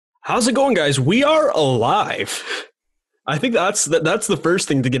How's it going, guys? We are alive. I think that's the first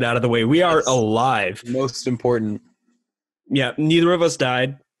thing to get out of the way. We are That's alive. most important. Yeah, neither of us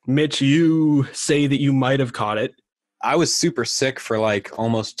died. Mitch, you say that you might have caught it. I was super sick for like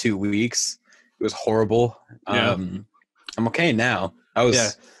almost 2 weeks. It was horrible. Yeah. I'm okay now.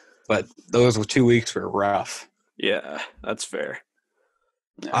 Yeah. But those 2 weeks were rough. Yeah, that's fair.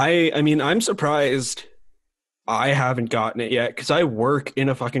 Yeah. I mean, I'm surprised I haven't gotten it yet because I work in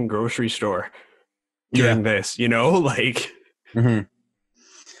a fucking grocery store during this, like Mm-hmm.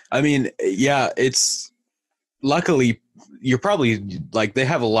 I mean, yeah, it's luckily you're probably like they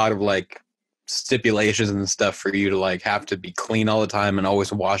have a lot of like stipulations and stuff for you to like have to be clean all the time and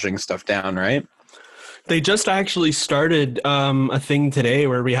always washing stuff down, right? they just actually started a thing today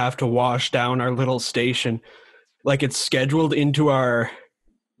where we have to wash down our little station. Like it's scheduled into our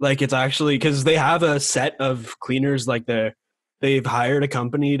like it's actually because they have a set of cleaners they've hired a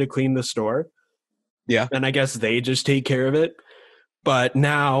company to clean the store. Yeah. And I guess they just take care of it. But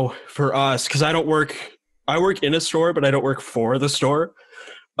now for us, because I work in a store, but I don't work for the store.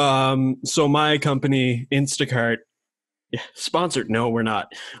 So my company, Instacart, sponsored. No, we're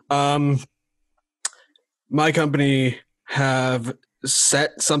not. My company have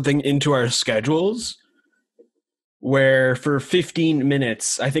set something into our schedules where for 15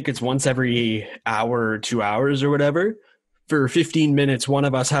 minutes, I think it's once every hour or 2 hours or whatever, for 15 minutes, one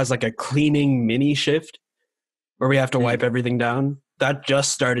of us has like a cleaning mini shift where we have to wipe everything down. That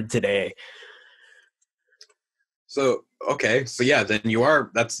just started today. So okay, so yeah, then you're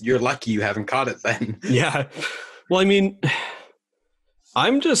lucky you haven't caught it then. Yeah. Well, I mean,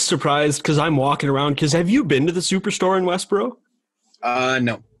 I'm just surprised because I'm walking around. Because have you been to the Superstore in Westboro?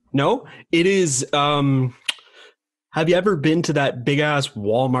 No. No? It is. Have you ever been to that big ass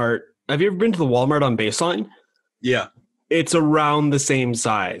Walmart? Have you ever been to the Walmart on Baseline? Yeah. It's around the same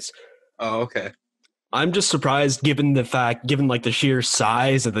size. Oh, okay. I'm just surprised given like the sheer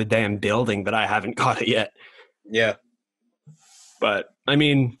size of the damn building that I haven't caught it yet. Yeah. But I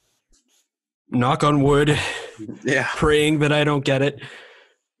mean, knock on wood, Yeah. praying that I don't get it.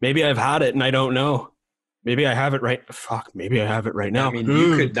 Maybe I've had it and I don't know. Maybe I have it right. Fuck, maybe I have it right now. I mean,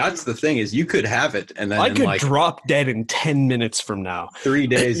 you could. That's the thing is, you could have it, and then I in could like drop dead in 10 minutes from now. 3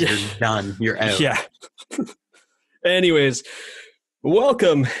 days, you're done. You're out. Yeah. Anyways,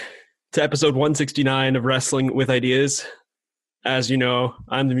 welcome to episode 169 of Wrestling with Ideas. As you know,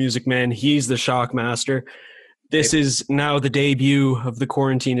 I'm the Music Man. He's the Shock Master. This is now the debut of the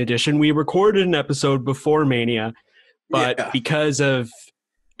quarantine edition. We recorded an episode before Mania, but because of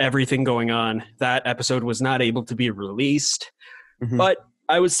everything going on, that episode was not able to be released. Mhm. But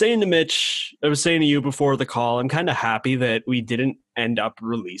I was saying to you before the call, I'm kind of happy that we didn't end up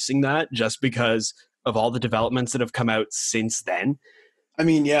releasing that just because of all the developments that have come out since then. I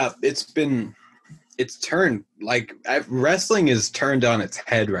mean, yeah, it's turned like wrestling is turned on its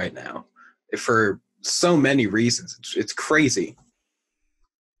head right now for so many reasons. It's crazy.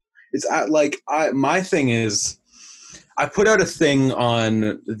 It's my thing is, I put out a thing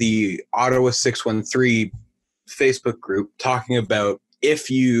on the Ottawa 613 Facebook group talking about if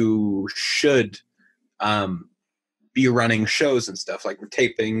you should be running shows and stuff like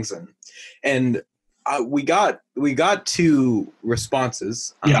tapings and we got 2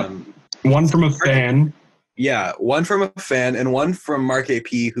 responses. Yeah. One from a fan. Yeah, one from a fan and one from Mark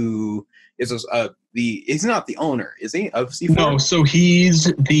AP, who is he's not the owner, is he, of C4? No, so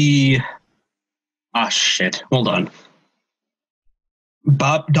he's the shit. Hold on.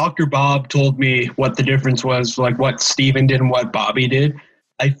 Dr. Bob told me what the difference was, like what Steven did and what Bobby did.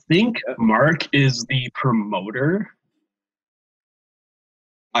 I think Mark is the promoter.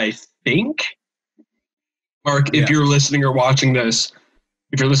 I think. Mark, if you're listening or watching this,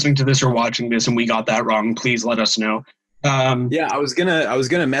 if you're listening to this or watching this and we got that wrong, please let us know. Yeah, I was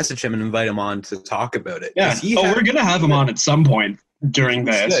gonna message him and invite him on to talk about it. Yeah. We're gonna have him on at some point during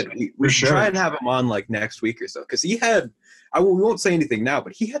this. We should try and have him on like next week or so, because he had. We won't say anything now,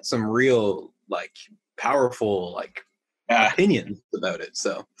 but he had some real like powerful like opinions about it.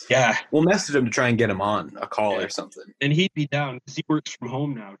 So yeah, we'll message him to try and get him on a call or something. And he'd be down because he works from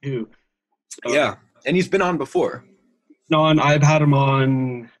home now too. Yeah, and he's been on before. No, and I've had him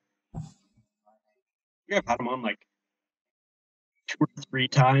on. I've had him on like 2 or 3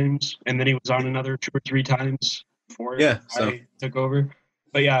 times, and then he was on another 2 or 3 times before I took over.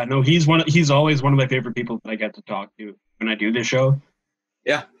 But yeah, no, he's always one of my favorite people that I get to talk to when I do this show.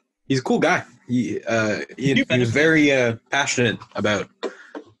 Yeah, he's a cool guy. He was very passionate about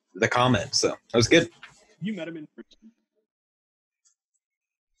the comments, so that was good. You met him in person.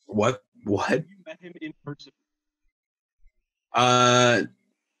 What? You met him in person.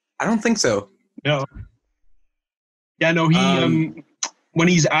 I don't think so. No. Yeah, no, he when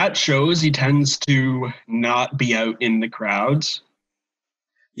he's at shows, he tends to not be out in the crowds.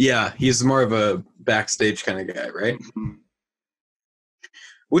 Yeah, he's more of a backstage kind of guy, right? Mm-hmm.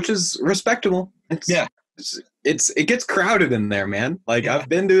 Which is respectable. It gets crowded in there, man. Like I've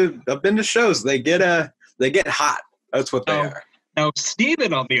been to shows. They get hot. That's what they are. Now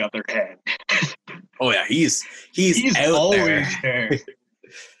Steven, on the other hand. Oh yeah, he's out always there.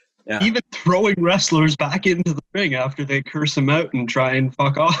 Yeah. Even throwing wrestlers back into the ring after they curse him out and try and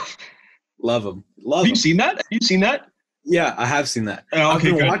fuck off. Love him. Have you seen that? Have you seen that? Yeah, I have seen that. Oh,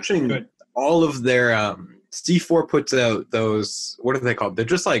 okay, I've been watching all of their C4 puts out those, what are they called? They're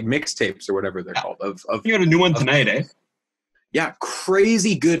just like mixtapes or whatever they're called. Of You got a new one tonight, eh? Yeah,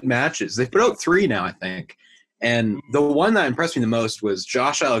 crazy good matches. They put out 3 now, I think. And the one that impressed me the most was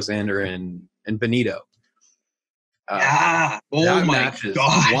Josh Alexander and Benito. Oh my match is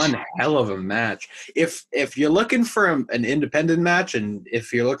gosh. one hell of a match. If you're looking for an independent match, and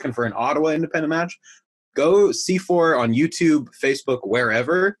if you're looking for an Ottawa independent match, go C4 on YouTube, Facebook,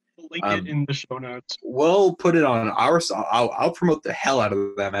 wherever. Link it in the show notes. We'll put it on our. I'll promote the hell out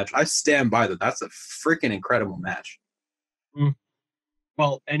of that match. I stand by that. That's a freaking incredible match.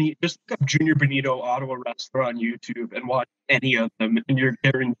 Well, just look up Junior Benito Ottawa Wrestler on YouTube and watch any of them, and you're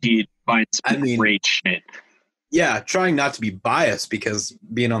guaranteed to find some great shit. Yeah, trying not to be biased because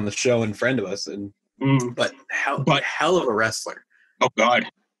being on the show and friend of us, but hell of a wrestler. Oh God,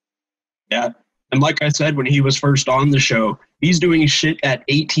 yeah. And like I said, when he was first on the show, he's doing shit at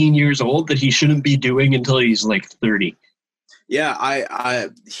 18 years old that he shouldn't be doing until he's like 30. Yeah,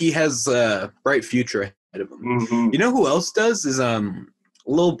 he has a bright future ahead of him. Mm-hmm. You know who else does is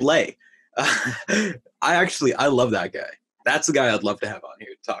Lil Blay. I love that guy. That's the guy I'd love to have on here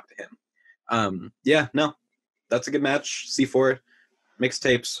to talk to him. That's a good match. C4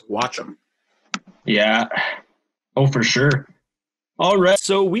 mixtapes, watch them. Yeah. Oh, for sure. All right.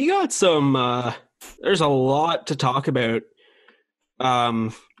 So we got some. There's a lot to talk about.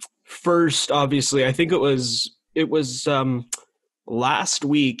 First, obviously, I think it was late last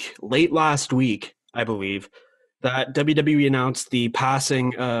week, I believe, that WWE announced the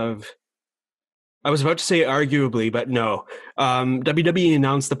passing of. I was about to say arguably, but no. WWE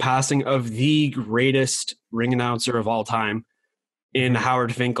announced the passing of the greatest ring announcer of all time in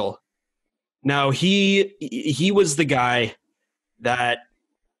Howard Finkel. Now, he was the guy that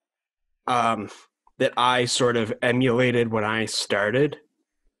that I sort of emulated when I started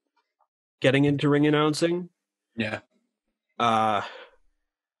getting into ring announcing. Yeah.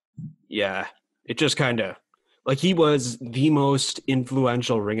 Yeah. It just kind of, like, he was the most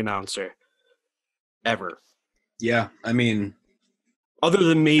influential ring announcer ever. Yeah, I mean, other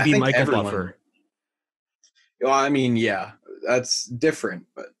than maybe Michael Buffer. Well, I mean, yeah, that's different,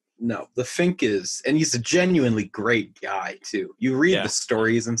 but no, the Fink is, and he's a genuinely great guy too. You read the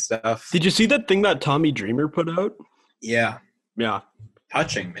stories and stuff. Did you see that thing that Tommy Dreamer put out? Yeah.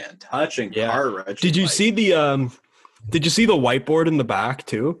 Touching, man, yeah. Heart-wrenching. Did you see the whiteboard in the back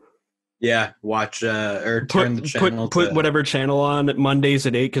too? Yeah, watch or turn the channel. Put whatever channel on Mondays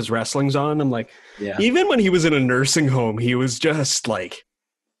at 8 because wrestling's on. I'm like, even when he was in a nursing home, he was just like,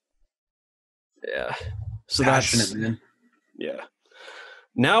 yeah. So passionate, man. Yeah.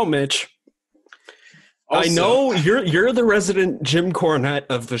 Now, Mitch, also, I know you're the resident Jim Cornette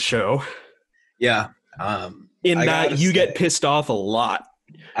of the show. Yeah. You get pissed off a lot.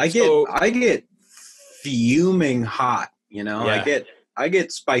 I get fuming hot. You know, I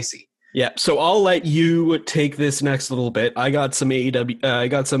get spicy. Yeah, so I'll let you take this next little bit. I got some AEW. I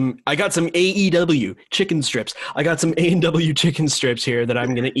got some AEW chicken strips. I got some A&W chicken strips here that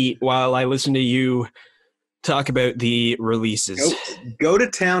I'm gonna eat while I listen to you talk about the releases. Go to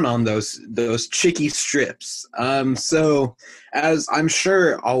town on those chicky strips. So as I'm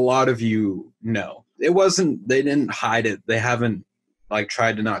sure a lot of you know, they didn't hide it. They haven't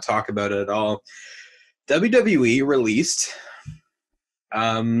tried to not talk about it at all. WWE released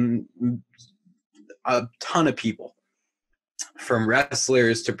a ton of people, from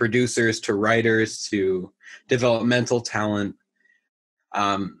wrestlers to producers to writers to developmental talent.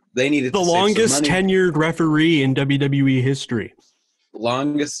 They needed the longest tenured referee in WWE history.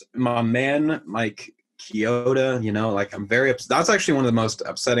 Longest, my man Mike Chioda. I'm very upset. That's actually one of the most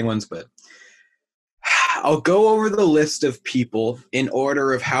upsetting ones, but I'll go over the list of people in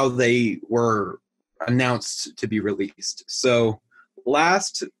order of how they were announced to be released. So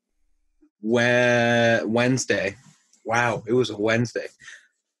last Wednesday, wow, it was a Wednesday.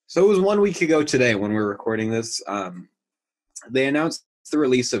 So it was 1 week ago today when we're recording this. They announced the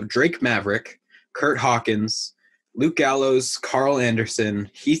release of Drake Maverick, Kurt Hawkins, Luke Gallows, Carl Anderson,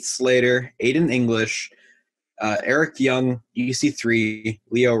 Heath Slater, Aiden English, Eric Young, EC3,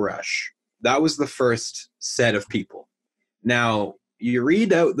 Leo Rush. That was the first set of people. Now, you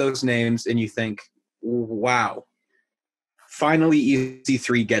read out those names and you think, wow, finally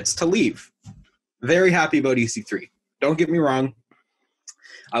EC3 gets to leave. Very happy about EC3. Don't get me wrong.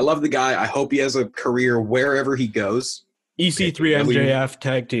 I love the guy. I hope he has a career wherever he goes. EC3 MJF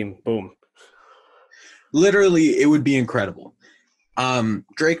tag team. Boom. Literally, it would be incredible.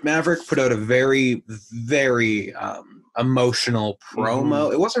 Drake Maverick put out a very, very emotional promo.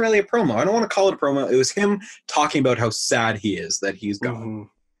 Mhm. It wasn't really a promo. I don't want to call it a promo. It was him talking about how sad he is that he's gone. Mhm.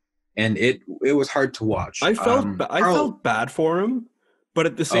 And it was hard to watch. I felt bad for him, but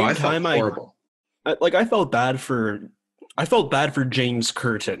at the same time, felt horrible. I felt bad for James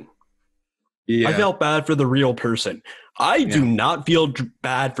Curtin. Yeah. I felt bad for the real person. I do not feel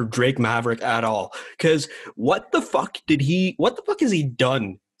bad for Drake Maverick at all. Because what the fuck has he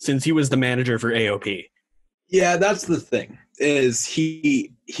done since he was the manager for AOP? Yeah, that's the thing. Is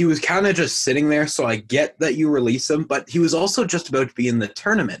he was kind of just sitting there, so I get that you release him, but he was also just about to be in the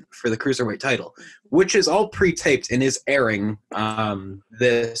tournament for the Cruiserweight title, which is all pre-taped and is airing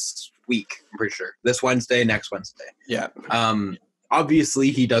this week, I'm pretty sure. This Wednesday, next Wednesday. Yeah. Obviously,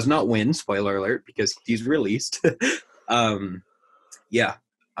 he does not win, spoiler alert, because he's released. The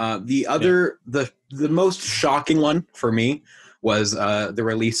most shocking one for me was the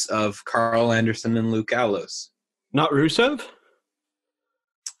release of Carl Anderson and Luke Gallows. Not Rusev?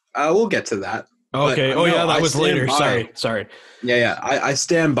 We'll get to that. Okay. But, that was later. Sorry. Yeah. I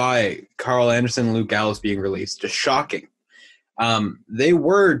stand by Carl Anderson and Luke Gallows being released. Just shocking. They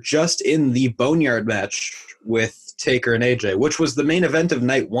were just in the Boneyard match with Taker and AJ, which was the main event of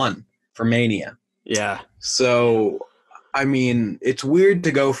night 1 for Mania. Yeah. So, I mean, it's weird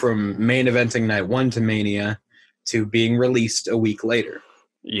to go from main eventing night 1 to Mania to being released a week later.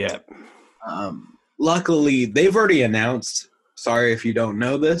 Yeah. Luckily, they've already announced, sorry if you don't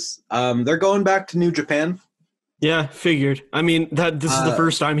know this, they're going back to New Japan. Yeah, figured. I mean, this is the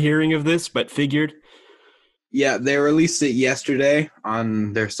first I'm hearing of this, but figured. Yeah, they released it yesterday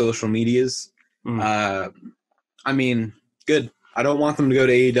on their social medias. I mean, good. I don't want them to go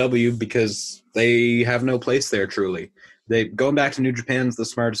to AEW because they have no place there, truly. Going back to New Japan's the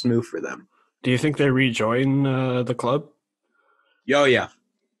smartest move for them. Do you think they rejoin the club? Oh, yeah.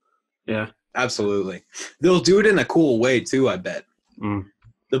 Yeah. Absolutely. They'll do it in a cool way, too, I bet.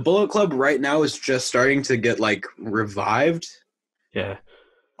 The Bullet Club right now is just starting to get, revived. Yeah.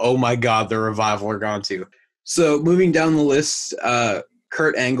 Oh, my God, the revival are gone, too. So, moving down the list,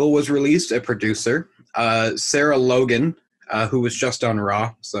 Kurt Angle was released, a producer. Sarah Logan, who was just on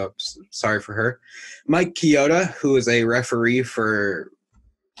Raw, so sorry for her. Mike Chioda, who is a referee for,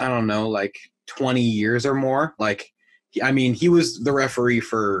 20 years or more. He was the referee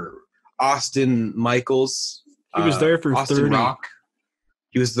for Austin Michaels. He was there for Austin 30. Rock.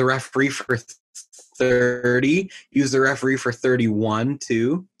 He was the referee for 30. He was the referee for 31,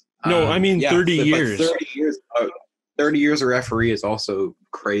 too. 30 years. 30 years. 30 years a referee is also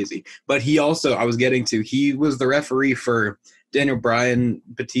crazy. But he was the referee for Daniel Bryan,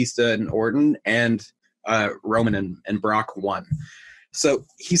 Batista, and Orton, and Roman and Brock won. So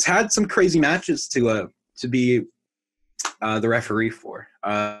he's had some crazy matches to be the referee for.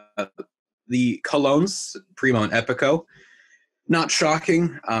 The Colognes, Primo and Epico, not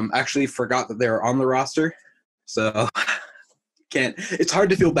shocking. Actually forgot that they were on the roster. So it's hard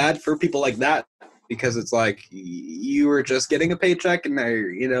to feel bad for people like that because it's like you were just getting a paycheck and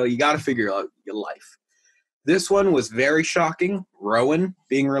you got to figure out your life. This one was very shocking. Rowan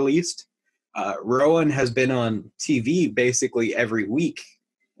being released. Rowan has been on TV basically every week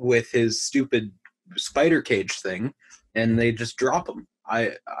with his stupid spider cage thing, and they just drop him.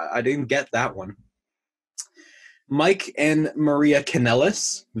 I didn't get that one. Mike and Maria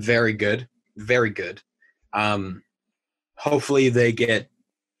Kanellis, very good, very good. Hopefully they get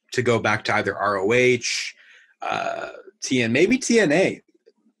to go back to either ROH, maybe TNA.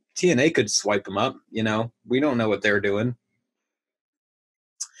 TNA could swipe them up, We don't know what they're doing.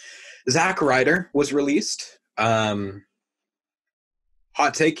 Zack Ryder was released. Hot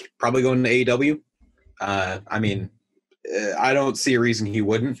take, probably going to AEW. I don't see a reason he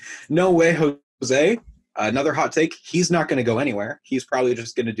wouldn't. No way, Jose. Another hot take. He's not going to go anywhere. He's probably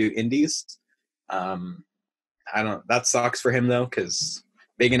just going to do indies. That sucks for him though, because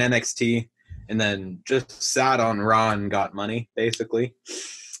big in NXT and then just sat on Raw and got money basically.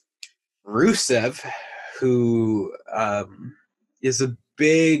 Rusev, who is a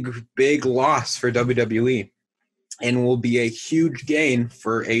big loss for WWE and will be a huge gain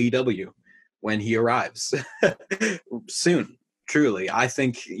for AEW. when he arrives soon. Truly, I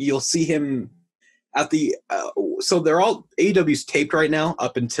think you'll see him at the. So they're all AEW's taped right now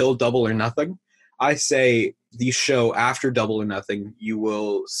up until Double or Nothing. I say the show after Double or Nothing, you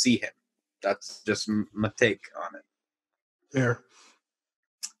will see him. That's just my take on it. Fair.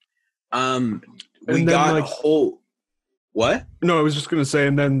 We got a whole. What? No, I was just going to say,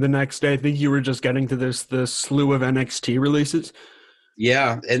 and then the next day, I think you were just getting to the slew of NXT releases.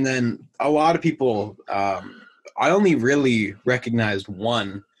 Yeah, and then a lot of people, I only really recognized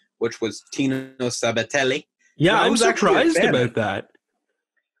one, which was Tino Sabatelli. Yeah, I'm surprised about that.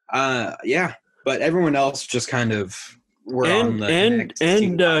 Yeah, but everyone else just kind of were on the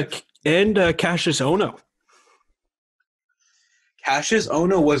and Cassius Ono. Cassius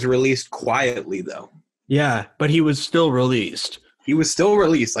Ono was released quietly, though. Yeah, but he was still released. He was still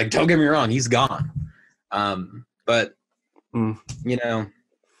released. Like, don't get me wrong, he's gone. But you know,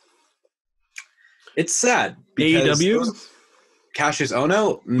 it's sad. AEW? Cassius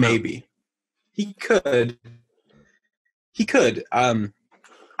Ono, maybe. He could.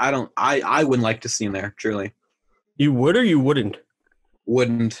 I wouldn't like to see him there, truly. You would or you wouldn't?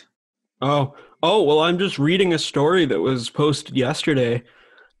 Wouldn't. Oh, well, I'm just reading a story that was posted yesterday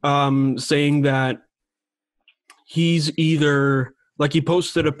saying that he's either, like, he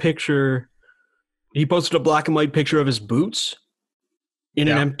posted a black and white picture of his boots in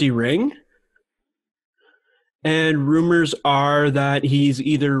an empty ring. And rumors are that he's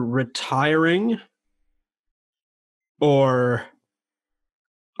either retiring or...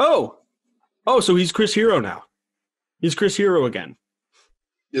 Oh, so he's Chris Hero now. He's Chris Hero again.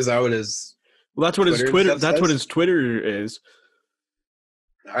 Is that what his... Well, that's what his Twitter. That's what his Twitter is.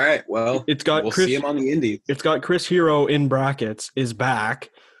 All right. Well, we'll see him on the Indies. It's got Chris Hero in brackets is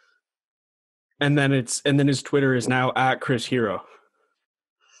back, and then his Twitter is now at Chris Hero.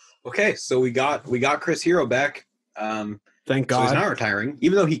 Okay, so we got Chris Hero back. Thank God. So he's not retiring,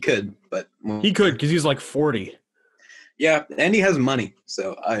 even though he could, but he could because he's like 40. Yeah, and he has money,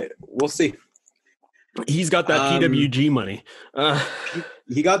 so we'll see. He's got that PWG money.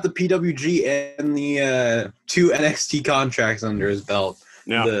 He got the PWG and the 2 NXT contracts under his belt.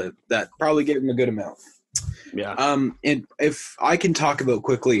 Yeah. That probably gave him a good amount. Yeah. And if I can talk about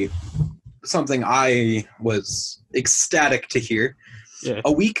quickly something I was ecstatic to hear. Yeah.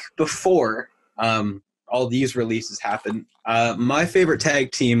 A week before all these releases happened, my favorite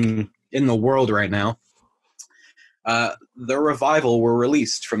tag team in the world right now, the Revival, were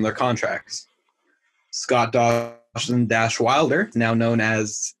released from their contracts. Scott Dawson Dash Wilder, now known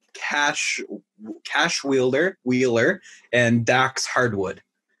as Cash Wheeler, and Dax Hardwood.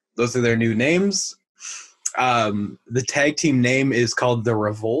 Those are their new names. The tag team name is called The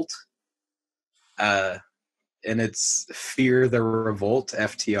Revolt. And it's Fear the Revolt,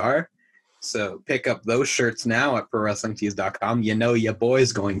 FTR. So pick up those shirts now at ProWrestlingTees.com. You know your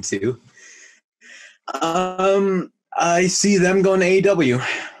boy's going to. I see them going to AEW.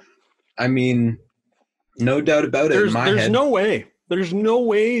 I mean, no doubt about it in my head. There's no way. There's no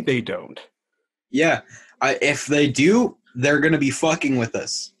way they don't. Yeah. If they do, they're going to be fucking with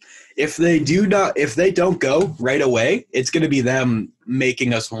us. If they don't go right away, it's going to be them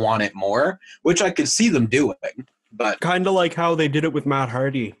making us want it more, which I could see them doing. But kind of like how they did it with Matt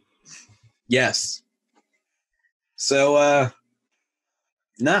Hardy. Yes. So,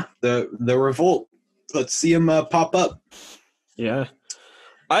 the Revolt. Let's see them pop up. Yeah.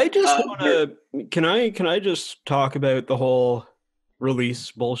 I just want to. Can I just talk about the whole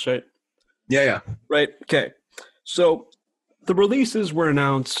release bullshit? Yeah. Right. Okay. So the releases were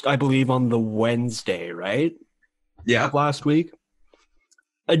announced, I believe, on the Wednesday, right? Yeah. Of last week.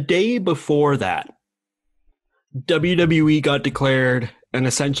 A day before that, WWE got declared an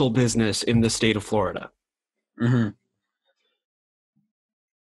essential business in the state of Florida. Mm-hmm.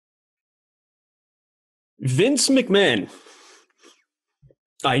 Vince McMahon.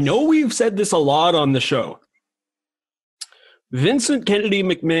 I know we've said this a lot on the show. Vincent Kennedy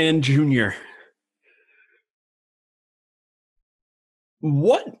McMahon Jr.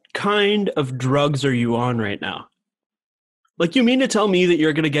 What kind of drugs are you on right now? Like, you mean to tell me that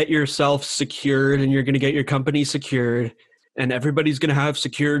you're going to get yourself secured and you're going to get your company secured and everybody's going to have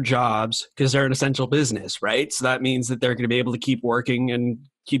secure jobs because they're an essential business, right? So that means that they're going to be able to keep working and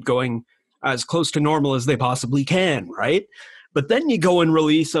keep going as close to normal as they possibly can, right? But then you go and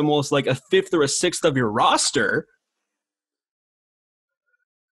release almost like a fifth or a sixth of your roster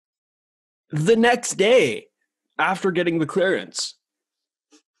the next day after getting the clearance.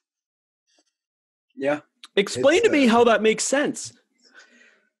 Yeah. Explain to me how that makes sense.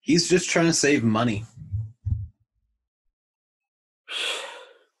 He's just trying to save money.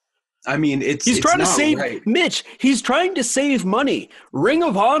 I mean, He's it's trying to not save right. Mitch. He's trying to save money. Ring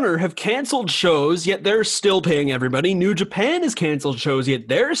of Honor have canceled shows, yet they're still paying everybody. New Japan has canceled shows, yet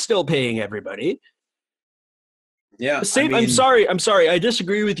they're still paying everybody. Yeah, I'm sorry. I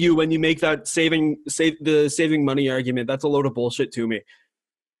disagree with you when you make that saving money argument. That's a load of bullshit to me.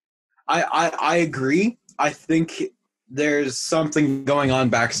 I agree. I think there's something going on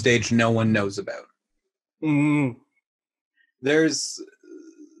backstage no one knows about. Mm. There's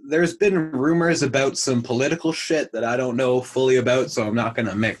been rumors about some political shit that I don't know fully about, so I'm not going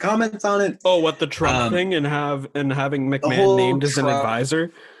to make comments on it. Oh, what, the Trump thing and having McMahon named as an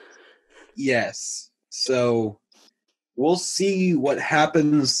advisor? Yes. So we'll see what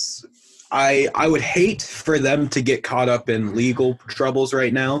happens. I would hate for them to get caught up in legal troubles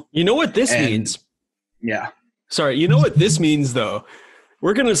right now. You know what this means? Yeah. Sorry, you know what this means, though?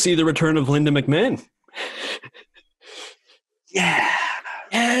 We're going to see the return of Linda McMahon. Yeah.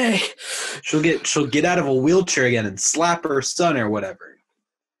 Yay. She'll get out of a wheelchair again and slap her son or whatever.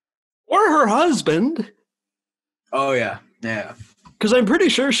 Or her husband. Oh, yeah. Yeah. Because I'm pretty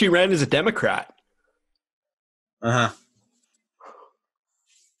sure she ran as a Democrat. Uh-huh.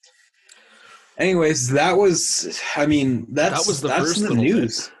 Anyways, that was the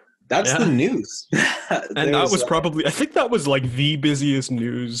news. Bit. That's the news. And that was probably, I think that was like the busiest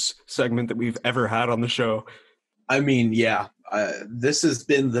news segment that we've ever had on the show. I mean, yeah. This has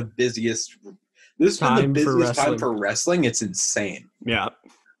been the busiest. This has been the busiest time for wrestling. It's insane. Yeah.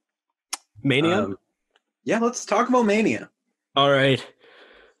 Mania? Yeah, let's talk about Mania. All right.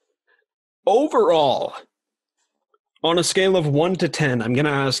 Overall, on a scale of 1 to 10, I'm going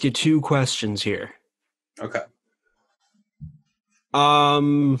to ask you 2 questions here. Okay.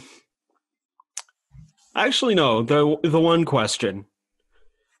 Actually, no. The one question.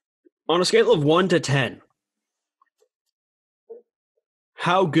 On a scale of 1 to 10,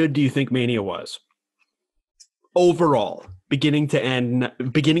 how good do you think Mania was? Overall, beginning to end,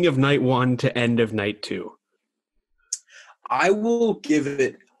 beginning of night 1 to end of night 2. I will give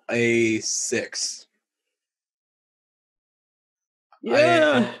it a 6.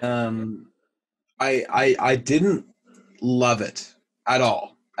 Yeah. I didn't love it at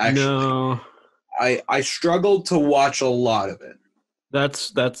all. Actually, no. I struggled to watch a lot of it.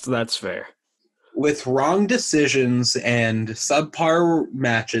 That's fair. With wrong decisions and subpar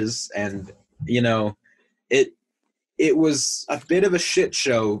matches, and it was a bit of a shit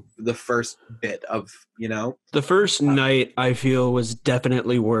show. The first bit of the first night, I feel, was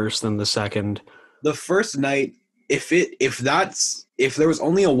definitely worse than the second. The first night, if there was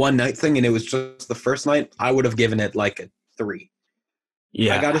only a one night thing and it was just the first night, I would have given it like a 3.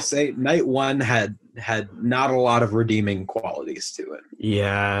 Yeah, I gotta say, night 1 had not a lot of redeeming qualities to it.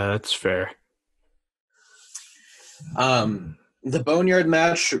 Yeah, that's fair. The Boneyard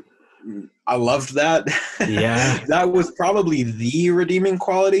match, I loved that. Yeah. That was probably the redeeming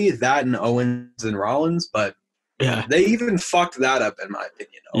quality, that and Owens and Rollins, but yeah, they even fucked that up in my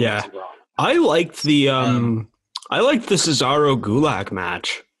opinion. Owens and Rollins. I liked the Cesaro Gulak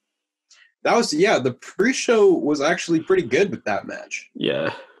match. That was the pre-show was actually pretty good with that match.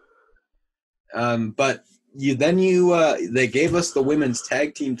 Yeah. But they gave us the women's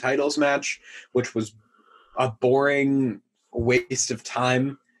tag team titles match, which was a boring waste of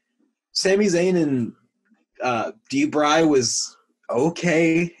time. Sami Zayn and D-Bry was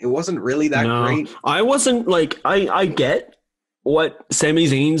okay. It wasn't really that great. I wasn't like I get what Sami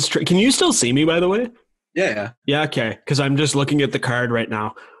Zayn's. Can you still see me, by the way? Yeah. Yeah. Okay. Because I'm just looking at the card right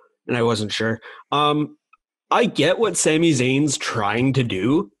now, and I wasn't sure. I get what Sami Zayn's trying to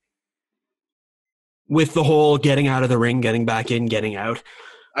do with the whole getting out of the ring, getting back in, getting out.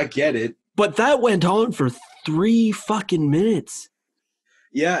 I get it. But that went on for 3 fucking minutes.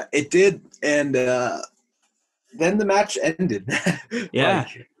 Yeah, it did. And then the match ended. Yeah.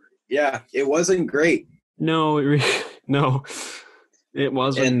 It wasn't great. No, it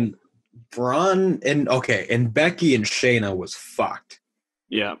wasn't. And Braun and Becky and Shayna was fucked.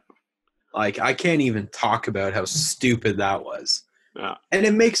 Yeah. Like, I can't even talk about how stupid that was. Yeah. And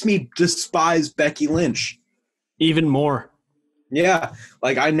it makes me despise Becky Lynch. Even more. Yeah.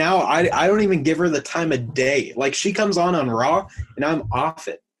 Like, I don't even give her the time of day. Like, she comes on Raw, and I'm off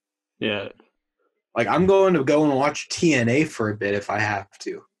it. Yeah. Like, I'm going to go and watch TNA for a bit if I have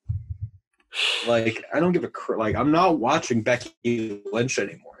to. Like, I don't give a like, I'm not watching Becky Lynch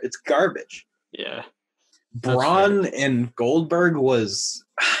anymore. It's garbage. Yeah. Braun and Goldberg was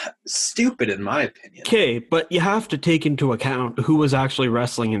stupid in my opinion. Okay, but you have to take into account who was actually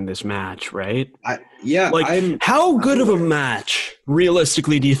wrestling in this match, right? How good of a match,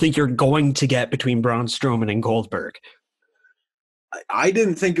 realistically, do you think you're going to get between Braun Strowman and Goldberg? I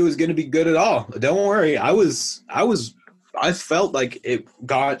didn't think it was going to be good at all. Don't worry. I felt like it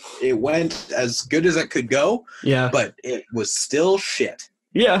went as good as it could go, Yeah. but it was still shit.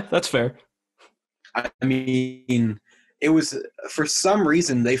 Yeah, that's fair. I mean, it was, for some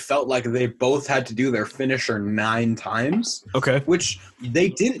reason, they felt like they both had to do their finisher 9 times, Okay. which they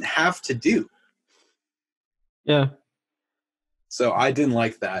didn't have to do. Yeah. So I didn't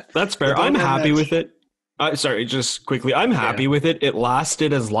like that. That's fair. The I'm Boneyard happy match- with it. Sorry, just quickly. I'm happy with it. It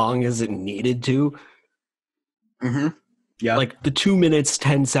lasted as long as it needed to. Mm-hmm. Yeah. Like the 2 minutes,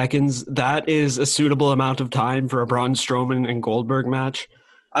 10 seconds, that is a suitable amount of time for a Braun Strowman and Goldberg match.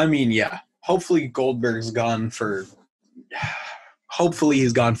 I mean, yeah. Hopefully Goldberg's gone for... Hopefully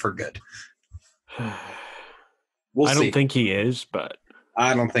he's gone for good. We'll see. I don't think he is, but...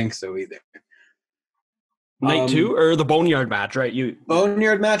 I don't think so either. Night 2 or the Boneyard match, right?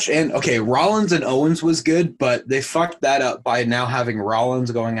 Boneyard match, and okay, Rollins and Owens was good, but they fucked that up by now having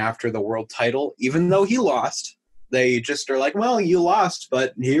Rollins going after the world title, even though he lost. They just are like, well, you lost,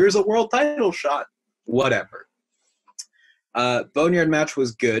 but here's a world title shot. Whatever. Boneyard match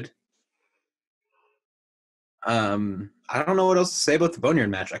was good. I don't know what else to say about the Boneyard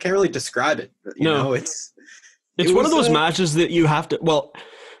match. I can't really describe it. You know, it's one of those matches that you have to. Well,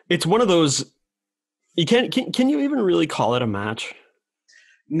 it's one of those. You can't. Can you even really call it a match?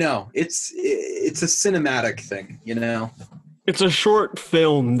 No, it's a cinematic thing. You know, it's a short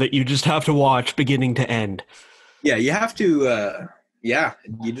film that you just have to watch beginning to end. Yeah, you have to. Yeah,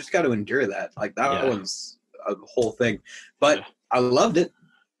 you just got to endure that. Like that one's a whole thing, but I loved it.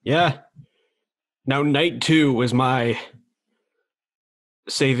 Yeah. Now, night 2 was my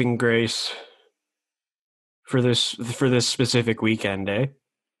saving grace for this specific weekend, eh?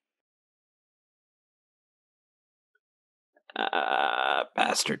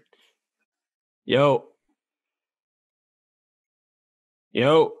 Bastard. Yo.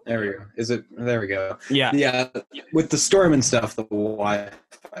 There we go. There we go. Yeah. Yeah. With the storm and stuff, the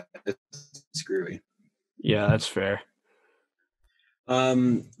Wi-Fi is screwy. Yeah, that's fair.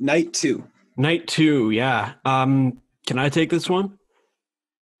 Night 2. Night 2, yeah. Can I take this one?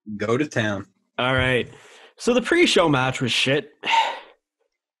 Go to town. All right. So the pre-show match was shit.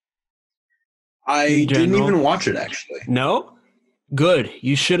 I didn't even watch it, actually. No? Good.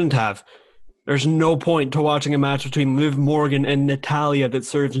 You shouldn't have. There's no point to watching a match between Liv Morgan and Natalya that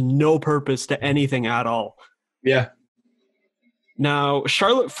serves no purpose to anything at all. Yeah. Now,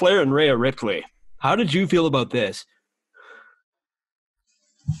 Charlotte Flair and Rhea Ripley. How did you feel about this?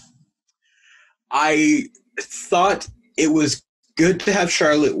 I thought it was good to have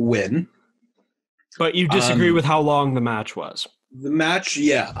Charlotte win. But you disagree with how long the match was. The match,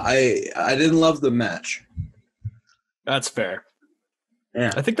 yeah. I didn't love the match. That's fair.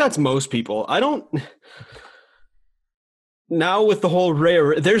 Yeah. I think that's most people. I don't... Now with the whole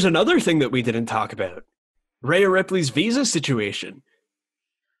Rhea... There's another thing that we didn't talk about. Rhea Ripley's visa situation.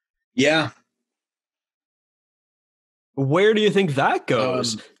 Yeah. Where do you think that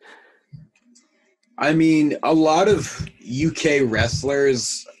goes? I mean, a lot of UK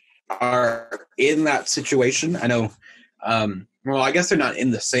wrestlers are in that situation. I know... well, I guess they're not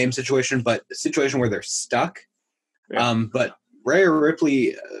in the same situation, but a situation where they're stuck. Yeah. But Rhea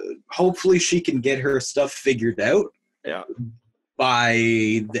Ripley, hopefully she can get her stuff figured out. Yeah. By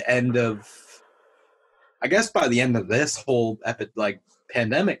the end of, I guess by the end of this whole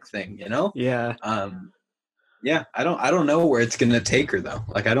pandemic thing, you know? Yeah. Yeah, I don't know where it's gonna take her though.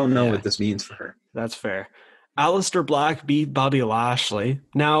 Like I don't know what this means for her. That's fair. Aleister Black beat Bobby Lashley.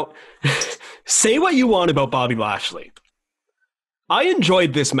 Now, say what you want about Bobby Lashley. I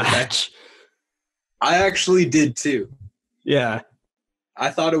enjoyed this match. I actually did too. Yeah. I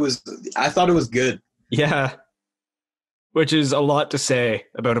thought it was good. Yeah. Which is a lot to say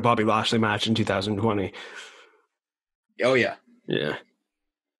about a Bobby Lashley match in 2020. Oh yeah. Yeah.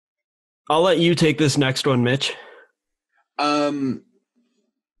 I'll let you take this next one, Mitch.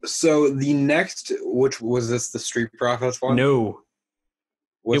 So the next, which was this, the Street Profits one? No.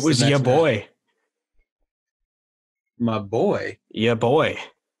 It was ya boy. Match? My boy. Ya boy.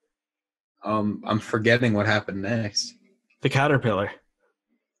 I'm forgetting what happened next. The Caterpillar.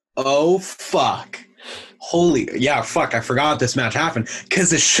 Oh fuck. Fuck, I forgot this match happened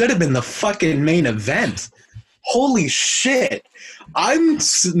because it should have been the fucking main event. Holy shit.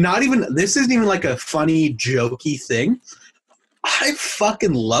 This isn't even like a funny, jokey thing. I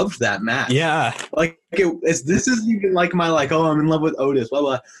fucking loved that match. Yeah. Like, this isn't even like my, oh, I'm in love with Otis, blah,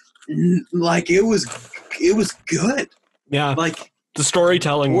 blah. Like, it was good. Yeah. Like, the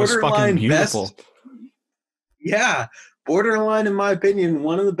storytelling was fucking beautiful. Yeah. Borderline, in my opinion,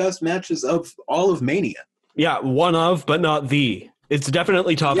 one of the best matches of all of Mania. Yeah, one of, but not the. It's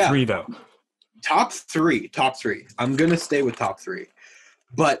definitely top Yeah. 3, though. Top three. I'm gonna stay with top 3.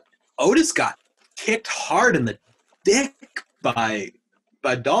 But Otis got kicked hard in the dick by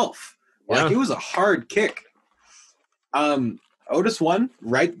Dolph. Like, Yeah. it was a hard kick. Otis won,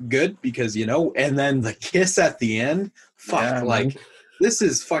 right? Good, because, and then the kiss at the end, Yeah, man. this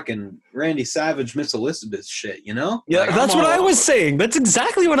is fucking Randy Savage, Miss Elizabeth shit, Yeah, Like, that's what I was saying. That's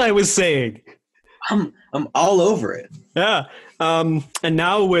exactly what I was saying. I'm all over it. Yeah. And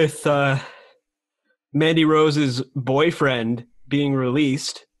now with Mandy Rose's boyfriend being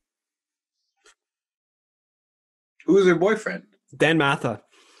released, Who's her boyfriend? Dan Matha.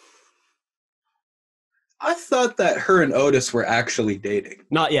 I thought that her and Otis were actually dating.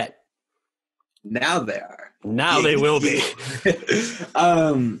 Not yet. Now they are. Now they will be.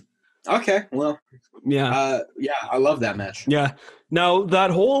 Okay, well, Yeah. I love that match. Yeah. Now,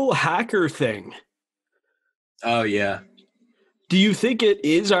 that whole hacker thing, Oh, yeah. do you think it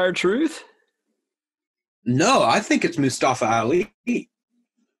is R-Truth? No, I think it's Mustafa Ali.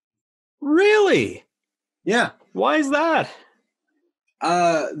 Really? Yeah. Why is that?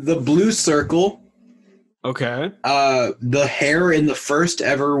 The blue circle, Okay. the hair in the first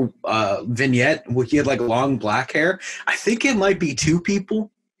ever vignette, where he had like long black hair. I think it might be 2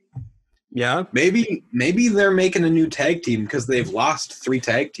 people. Yeah. Maybe they're making a new tag team because they've lost 3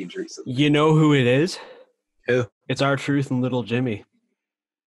 tag teams recently. You know who it is? Who? It's R-Truth and Little Jimmy.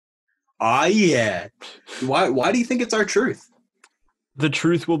 Ah, yeah. Why do you think it's R-Truth? The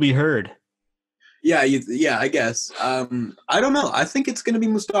truth will be heard. Yeah, I guess. I don't know. I think it's going to be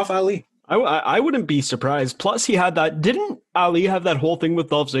Mustafa Ali. I wouldn't be surprised. Plus, he had that. Didn't Ali have that whole thing with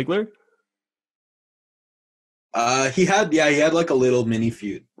Dolph Ziggler? He had like a little mini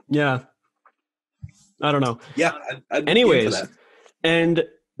feud. Yeah. I don't know. Yeah. I'd Anyways, for that. and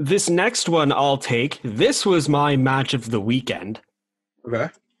this next one I'll take. This was my match of the weekend. Okay.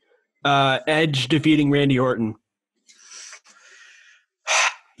 Edge defeating Randy Orton.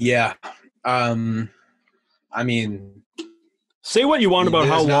 Yeah. I mean, say what you want about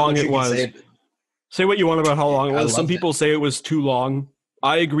how there's not long much it you can was. say. Say what you want about how long it I was. Some loved it. people say it was too long.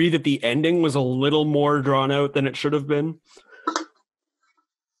 I agree that the ending was a little more drawn out than it should have been.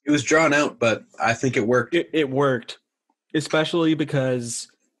 It was drawn out, but I think it worked. It worked, especially because,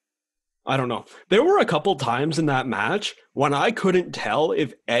 I don't know. There were a couple times in that match when I couldn't tell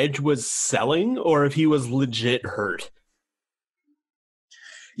if Edge was selling or if he was legit hurt.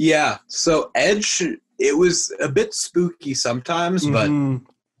 Yeah. So Edge, it was a bit spooky sometimes, but Mhm.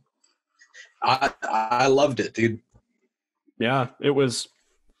 I loved it, dude. Yeah, it was.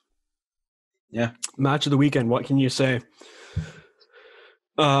 Yeah. Match of the weekend. What can you say?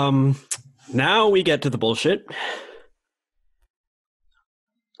 Now we get to the bullshit.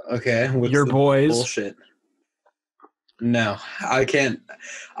 Okay. What's Your the boys. bullshit? No, I can't.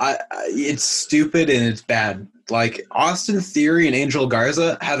 It's stupid and it's bad. Like, Austin Theory and Angel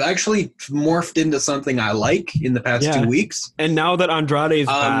Garza have actually morphed into something I like in the past 2 weeks. And now that Andrade is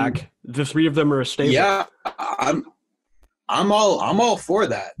back, the 3 of them are a stable. Yeah, I'm all for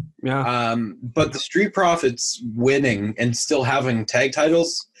that. Yeah. But the Street Profits winning and still having tag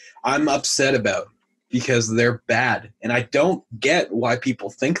titles, I'm upset about because they're bad, and I don't get why people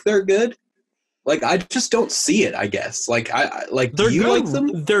think they're good. Like, I just don't see it. I guess. Like, I like. They're Do you good, like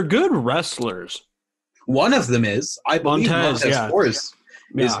them? They're good wrestlers. One of them is, I believe, Montez Ford is.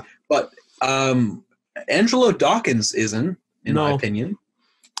 Yeah. But Angelo Dawkins isn't, in my opinion.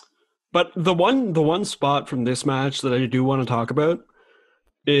 But the one spot from this match that I do want to talk about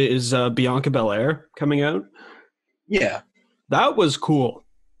is Bianca Belair coming out. Yeah, that was cool.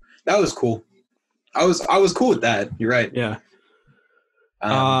 That was cool. I was cool with that. You're right. Yeah.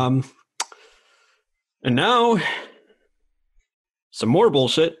 And now some more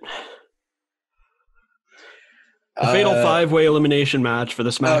bullshit. A fatal 5-way elimination match for the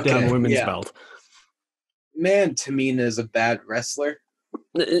SmackDown Women's Belt. Man, Tamina is a bad wrestler.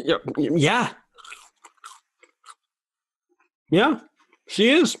 Yeah. Yeah,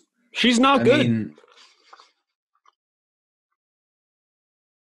 she is. She's not good. Mean,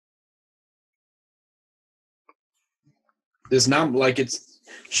 it's not like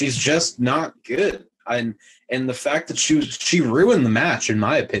she's just not good. And the fact that she ruined the match, in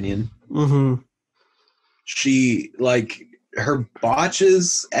my opinion. Mm-hmm. She, like, her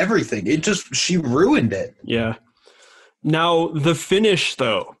botches, everything. She ruined it. Yeah. Now, the finish,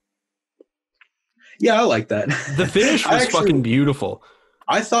 though. Yeah, I like that. The finish was fucking beautiful.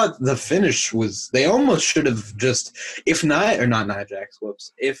 I thought the finish was, they almost should have just, if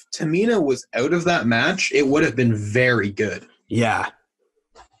Tamina was out of that match, it would have been very good. Yeah.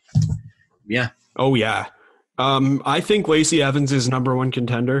 Yeah. Oh, yeah. I think Lacey Evans is number one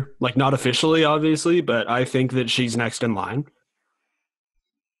contender. Like, not officially, obviously, but I think that she's next in line.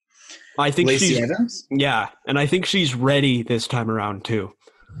 I think Lacey she's Evans? yeah, and I think she's ready this time around too.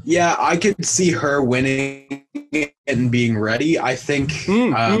 Yeah, I could see her winning and being ready. I think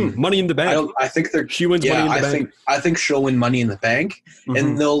Money in the Bank. I think they're She wins Money in the Bank. I think she'll win Money in the Bank,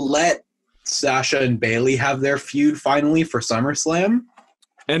 and they'll let Sasha and Bailey have their feud finally for SummerSlam.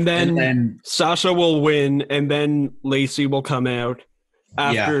 And then Sasha will win, and then Lacey will come out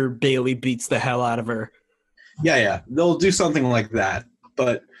after Bailey beats the hell out of her. Yeah. They'll do something like that.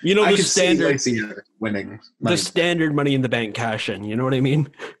 But you know, I the could standard see Lacey winning. The standard Money in the Bank cash in. You know what I mean?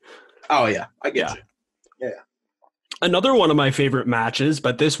 Oh, yeah. I get you. Yeah. Another one of my favorite matches,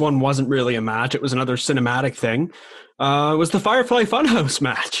 but this one wasn't really a match. It was another cinematic thing. Was the Firefly Funhouse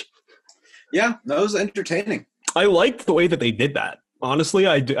match. Yeah, that was entertaining. I liked the way that they did that. Honestly,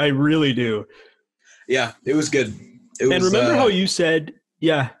 I really do. Yeah, it was good. And remember how you said,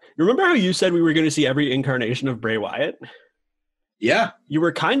 remember how you said we were going to see every incarnation of Bray Wyatt? Yeah. You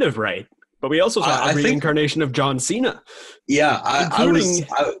were kind of right. But we also saw every incarnation of John Cena. Yeah,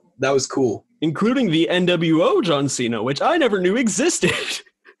 that was cool. Including the NWO John Cena, which I never knew existed.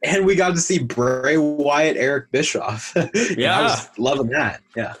 And we got to see Bray Wyatt, Eric Bischoff. Yeah. I was loving that.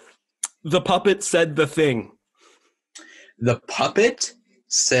 Yeah. The puppet said the thing. The puppet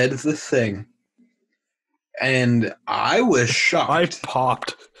said the thing. And I was shocked. I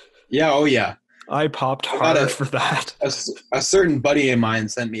popped. Yeah, oh yeah. I popped hard for that. A certain buddy of mine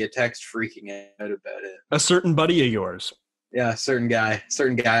sent me a text freaking out about it. A certain buddy of yours. Yeah, certain guy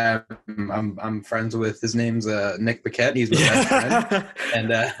I'm friends with. His name's Nick Paquette. He's my best friend.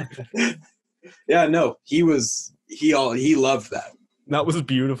 And he loved that. That was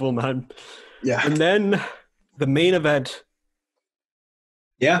beautiful, man. Yeah. And then the main event.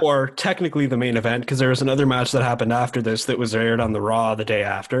 Yeah. Or technically the main event, because there was another match that happened after this that was aired on the Raw the day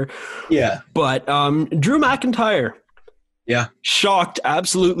after. Yeah. But Drew McIntyre. Yeah. Shocked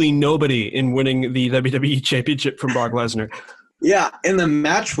absolutely nobody in winning the WWE Championship from Brock Lesnar. Yeah, and the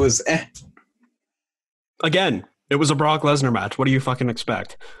match was Again, it was a Brock Lesnar match. What do you fucking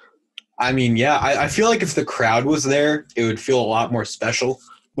expect? I mean, yeah, I feel like if the crowd was there, it would feel a lot more special.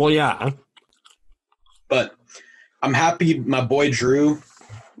 Well, yeah. But I'm happy my boy Drew.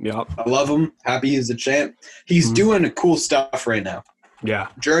 Yep. I love him. Happy he's a champ. He's doing cool stuff right now. Yeah.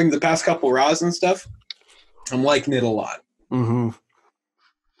 During the past couple Raws and stuff, I'm liking it a lot. Mm-hmm.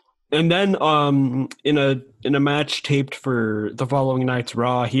 And then in a match taped for the following night's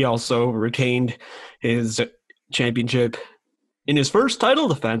Raw, he also retained his championship in his first title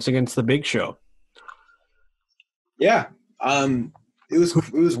defense against the Big Show. Yeah. It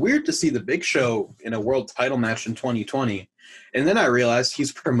was weird to see the Big Show in a world title match in 2020. And then I realized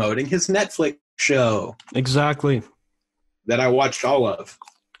he's promoting his Netflix show. Exactly. That I watched all of.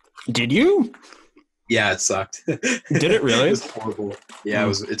 Did you? Yeah, it sucked. Did it really? It was horrible. Yeah,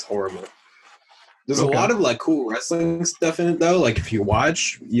 it's horrible. There's a lot of like cool wrestling stuff in it though. Like if you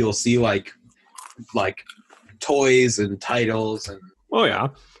watch, you'll see like toys and titles and oh yeah.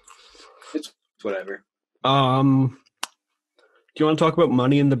 It's whatever. Do you want to talk about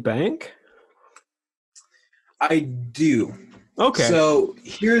Money in the Bank? I do. Okay. So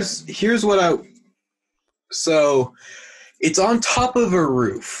here's what so it's on top of a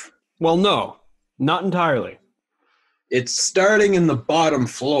roof. Well, no, not entirely. It's starting in the bottom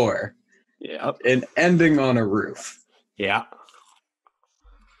floor. Yeah. And ending on a roof. Yeah.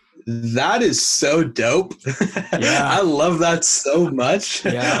 That is so dope. Yeah. I love that so much.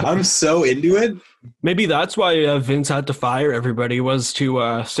 Yeah. I'm so into it. Maybe that's why Vince had to fire everybody, was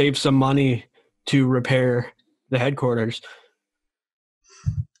to save some money to repair the headquarters.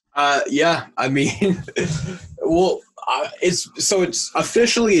 Yeah, I mean, well, it's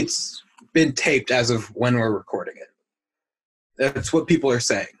officially been taped as of when we're recording it. That's what people are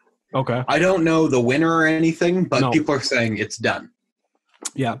saying. Okay. I don't know the winner or anything, but people are saying it's done.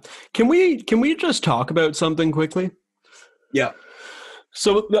 Yeah. Can we just talk about something quickly? Yeah.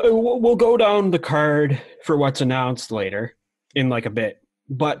 So we'll go down the card for what's announced later in like a bit,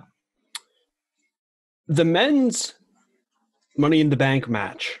 but the men's Money in the Bank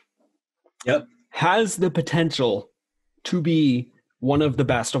match has the potential to be one of the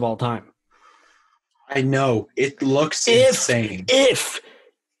best of all time. I know. It looks insane. If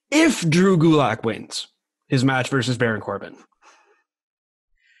Drew Gulak wins his match versus Baron Corbin.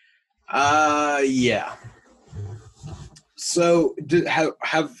 Yeah. So,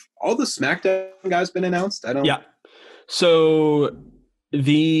 have all the SmackDown guys been announced? I don't. Yeah. So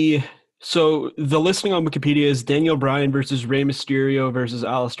the listing on Wikipedia is Daniel Bryan versus Rey Mysterio versus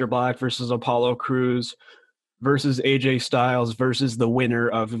Aleister Black versus Apollo Crews versus AJ Styles versus the winner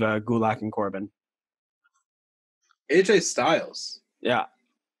of Gulak and Corbin. AJ Styles. Yeah.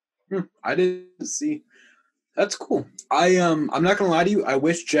 I didn't see. That's cool. I'm not gonna lie to you. I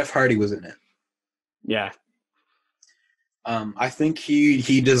wish Jeff Hardy was in it. Yeah. I think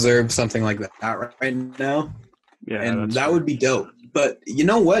he deserves something like that right now. Yeah. And that would be dope. But you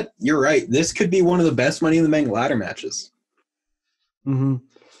know what? You're right. This could be one of the best Money in the Bank ladder matches. Mm-hmm.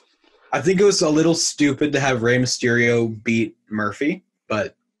 I think it was a little stupid to have Rey Mysterio beat Murphy,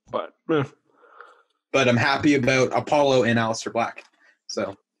 but I'm happy about Apollo and Aleister Black.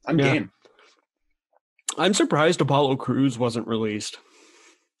 So I'm game. I'm surprised Apollo Crews wasn't released.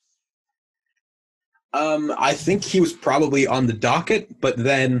 I think he was probably on the docket, but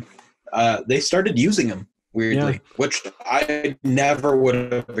then they started using him weirdly, which I never would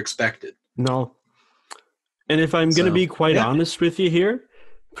have expected. No. And if I'm going to be quite honest with you here,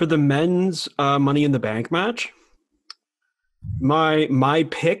 for the men's Money in the Bank match, my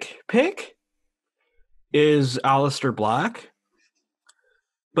pick is Aleister Black,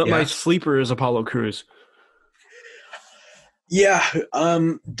 but my sleeper is Apollo Crews. Yeah,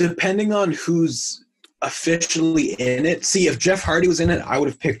 depending on who's officially in it. See, if Jeff Hardy was in it, I would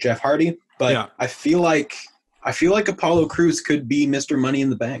have picked Jeff Hardy. But I feel like Apollo Crews could be Mr. Money in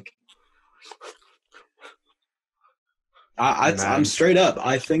the Bank. I'm straight up.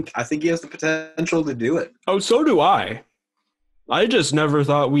 I think he has the potential to do it. Oh, so do I. I just never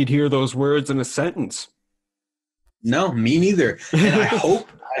thought we'd hear those words in a sentence. No, me neither. And I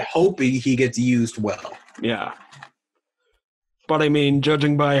hope he gets used well. Yeah. But I mean,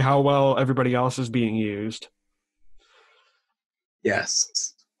 judging by how well everybody else is being used.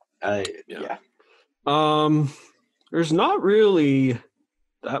 Yes. Yeah. There's not really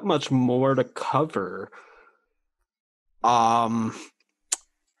that much more to cover. The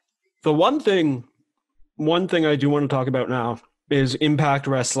one thing I do want to talk about now is Impact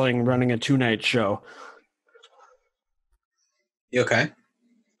Wrestling running a 2-night show. You okay?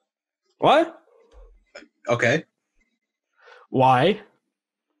 What? Okay. Why?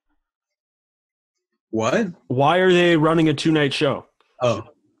 What? Why are they running a 2-night show? Oh.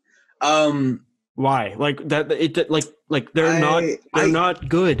 Why? Like that they're not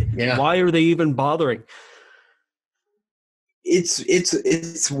good. Yeah. Why are they even bothering?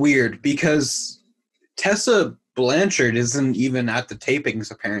 It's weird because Tessa Blanchard isn't even at the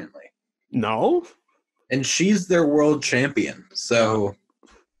tapings apparently. No? And she's their world champion. So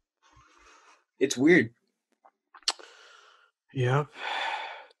it's weird. Yeah.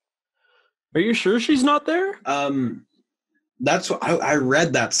 Are you sure she's not there? That's what I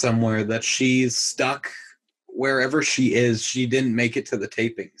read that somewhere, that she's stuck wherever she is. She didn't make it to the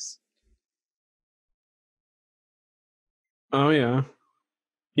tapings. Oh, yeah.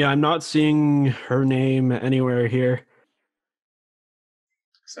 Yeah, I'm not seeing her name anywhere here.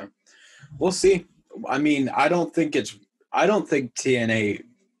 So we'll see. I mean, I don't think TNA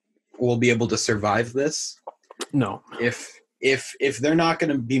will be able to survive this. No. If they're not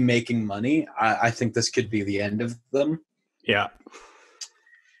going to be making money, I think this could be the end of them. Yeah.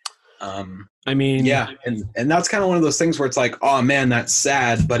 I mean, yeah, and that's kind of one of those things where it's like, oh man, that's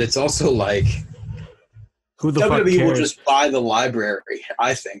sad, but it's also like, who the fuck cares? WWE will just buy the library,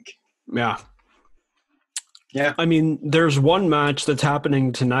 I think. Yeah. Yeah. I mean, there's one match that's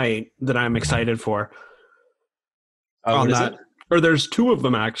happening tonight that I'm excited for. What is it? Or there's two of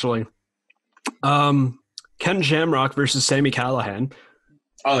them actually. Ken Shamrock versus Sami Callihan.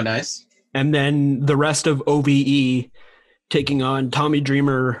 Oh, nice. And then the rest of OVE taking on Tommy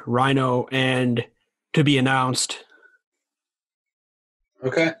Dreamer, Rhino, and to be announced.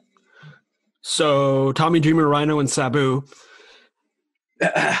 Okay. So Tommy Dreamer, Rhino, and Sabu.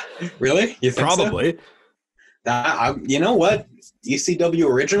 Really? You think probably? So? You know what? ECW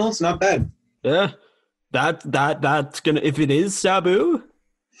originals, not bad. Yeah. That's gonna, if it is Sabu,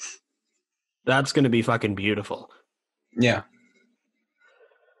 that's gonna be fucking beautiful. Yeah.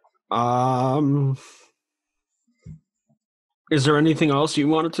 Is there anything else you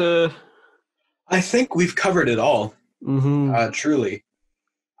wanted to? I think we've covered it all. Mm-hmm. Truly.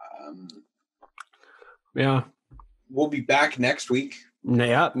 Yeah. We'll be back next week.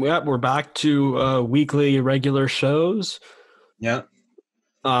 Yeah, we're back to weekly regular shows. Yeah.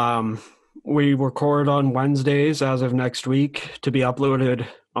 We record on Wednesdays as of next week to be uploaded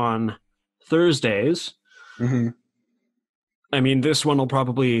on Thursdays. Mm-hmm. I mean, this one will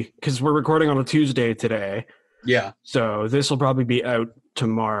probably, because we're recording on a Tuesday today. Yeah. So this will probably be out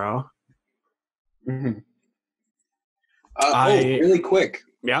tomorrow. Mm-hmm. Really quick.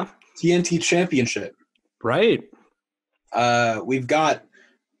 Yeah. TNT Championship. Right. We've got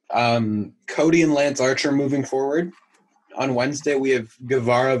Cody and Lance Archer moving forward. On Wednesday, we have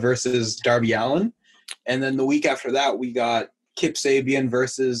Guevara versus Darby Allin. And then the week after that, we got Kip Sabian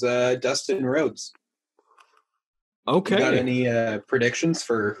versus Dustin Rhodes. Okay. You got any predictions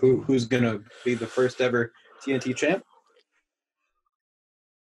for who's going to be the first ever TNT champ?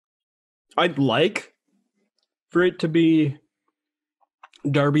 I'd like for it to be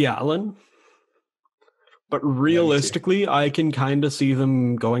Darby Allin, but realistically, I can kind of see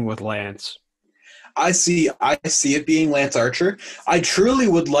them going with Lance. I see it being Lance Archer. I truly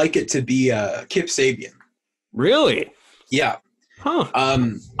would like it to be Kip Sabian. Really? Yeah. Huh.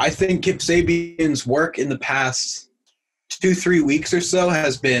 I think Kip Sabian's work in the past 2-3 weeks or so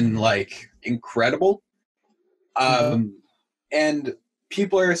has been like incredible. And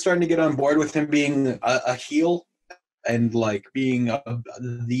people are starting to get on board with him being a heel and like being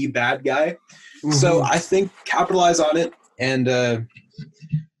the bad guy. Mm-hmm. So I think capitalize on it. And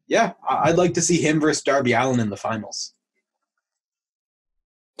yeah, I'd like to see him versus Darby Allin in the finals.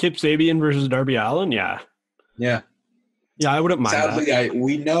 Kip Sabian versus Darby Allin? Yeah. Yeah. Yeah, I wouldn't mind Sadly, that.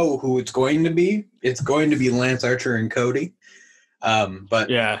 We know who it's going to be. It's going to be Lance Archer and Cody. But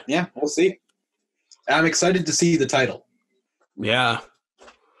yeah, we'll see. I'm excited to see the title. Yeah.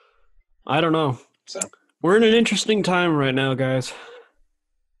 I don't know. So we're in an interesting time right now, guys.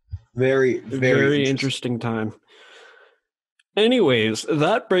 Very, very interesting time. Anyways,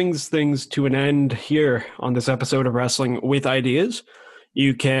 that brings things to an end here on this episode of Wrestling with Ideas.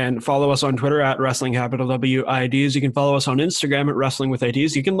 You can follow us on Twitter at WrestlingWIdeas. You can follow us on Instagram at Wrestling with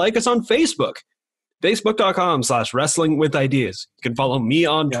Ideas. You can like us on Facebook, facebook.com/Wrestling with Ideas. You can follow me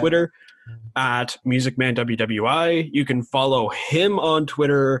on Twitter at MusicManWWI. You can follow him on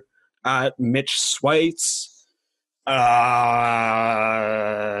Twitter at Mitch Sweitz. You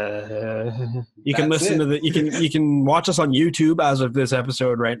can listen to you can watch us on YouTube as of this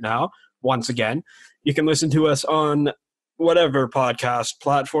episode right now. Once again, you can listen to us on whatever podcast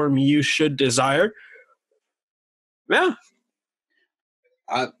platform you should desire. Yeah,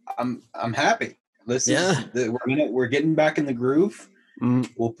 I'm happy. We're getting back in the groove.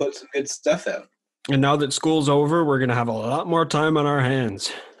 We'll put some good stuff out. And now that school's over, we're gonna have a lot more time on our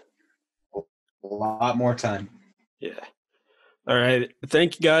hands. A lot more time. Yeah. All right.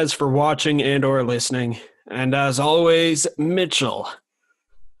 Thank you guys for watching and or listening. And as always, Mitchell.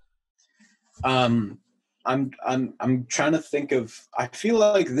 I'm trying to think of. I feel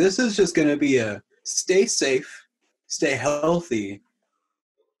like this is just going to be a stay safe, stay healthy,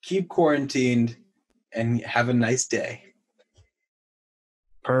 keep quarantined, and have a nice day.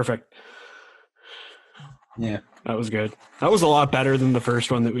 Perfect. Yeah, that was good. That was a lot better than the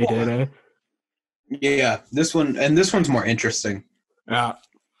first one that we did, eh? Yeah, this one's more interesting. Yeah,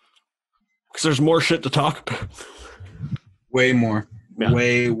 because there's more shit to talk about. Way more. Yeah.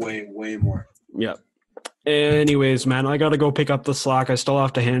 Way more. Yeah. Anyways, man, I gotta go pick up the slack. I still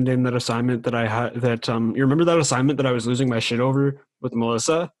have to hand in that assignment that I had. That you remember that assignment that I was losing my shit over with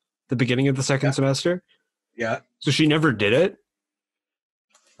Melissa at the beginning of the second semester? Yeah. So she never did it.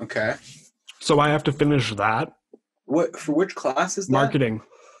 Okay. So I have to finish that. What for? Which class is that? Marketing.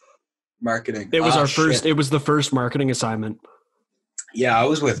 It was first. It was the first marketing assignment. Yeah, I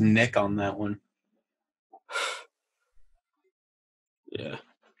was with Nick on that one. Yeah.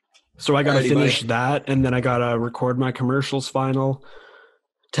 So I got to finish that, and then I got to record my commercials final,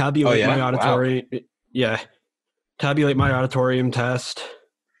 tabulate my auditorium. Wow. Yeah. Tabulate my auditorium test.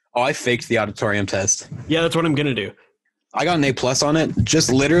 Oh, I faked the auditorium test. Yeah, that's what I'm going to do. I got an A+ on it.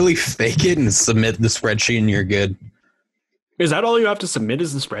 Just literally fake it and submit the spreadsheet, and you're good. Is that all you have to submit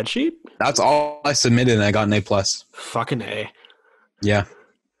is the spreadsheet? That's all I submitted, and I got an A+. Fucking A. Yeah.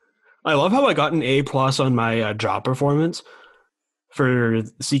 I love how I got an A+ on my job performance for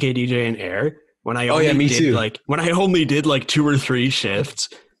CKDJ and Air when I only did like 2 or 3 shifts.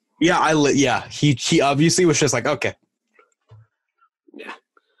 Yeah, he obviously was just like, okay. Yeah.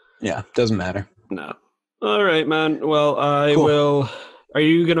 Yeah, doesn't matter. No. All right, man. Well, I will. Are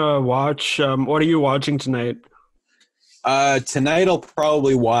you gonna watch? What are you watching tonight? Tonight I'll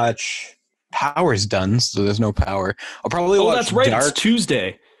probably watch. Power's done, so there's no Power. I'll probably watch. Oh, that's right. Dark. It's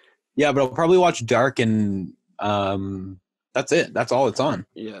Tuesday. Yeah, but I'll probably watch Dark and that's it. That's all it's on.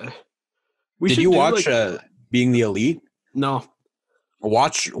 Yeah. Did you watch Being the Elite? No.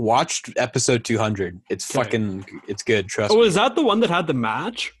 Watch episode 200. It's fucking. It's good. Trust me. Oh, is that the one that had the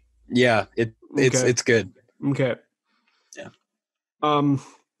match? Yeah. It's good. Okay. Yeah.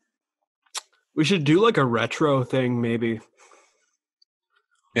 We should do like a retro thing, maybe.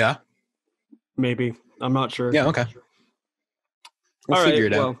 Yeah. Maybe. I'm not sure. Yeah. Okay. We'll All right. figure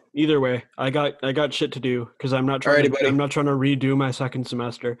it out. Well, either way, I got shit to do because I'm not trying. Alrighty, buddy. I'm not trying to redo my second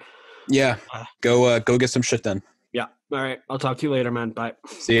semester. Yeah. Go get some shit done. Yeah. All right. I'll talk to you later, man. Bye.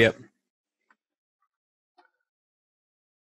 See ya.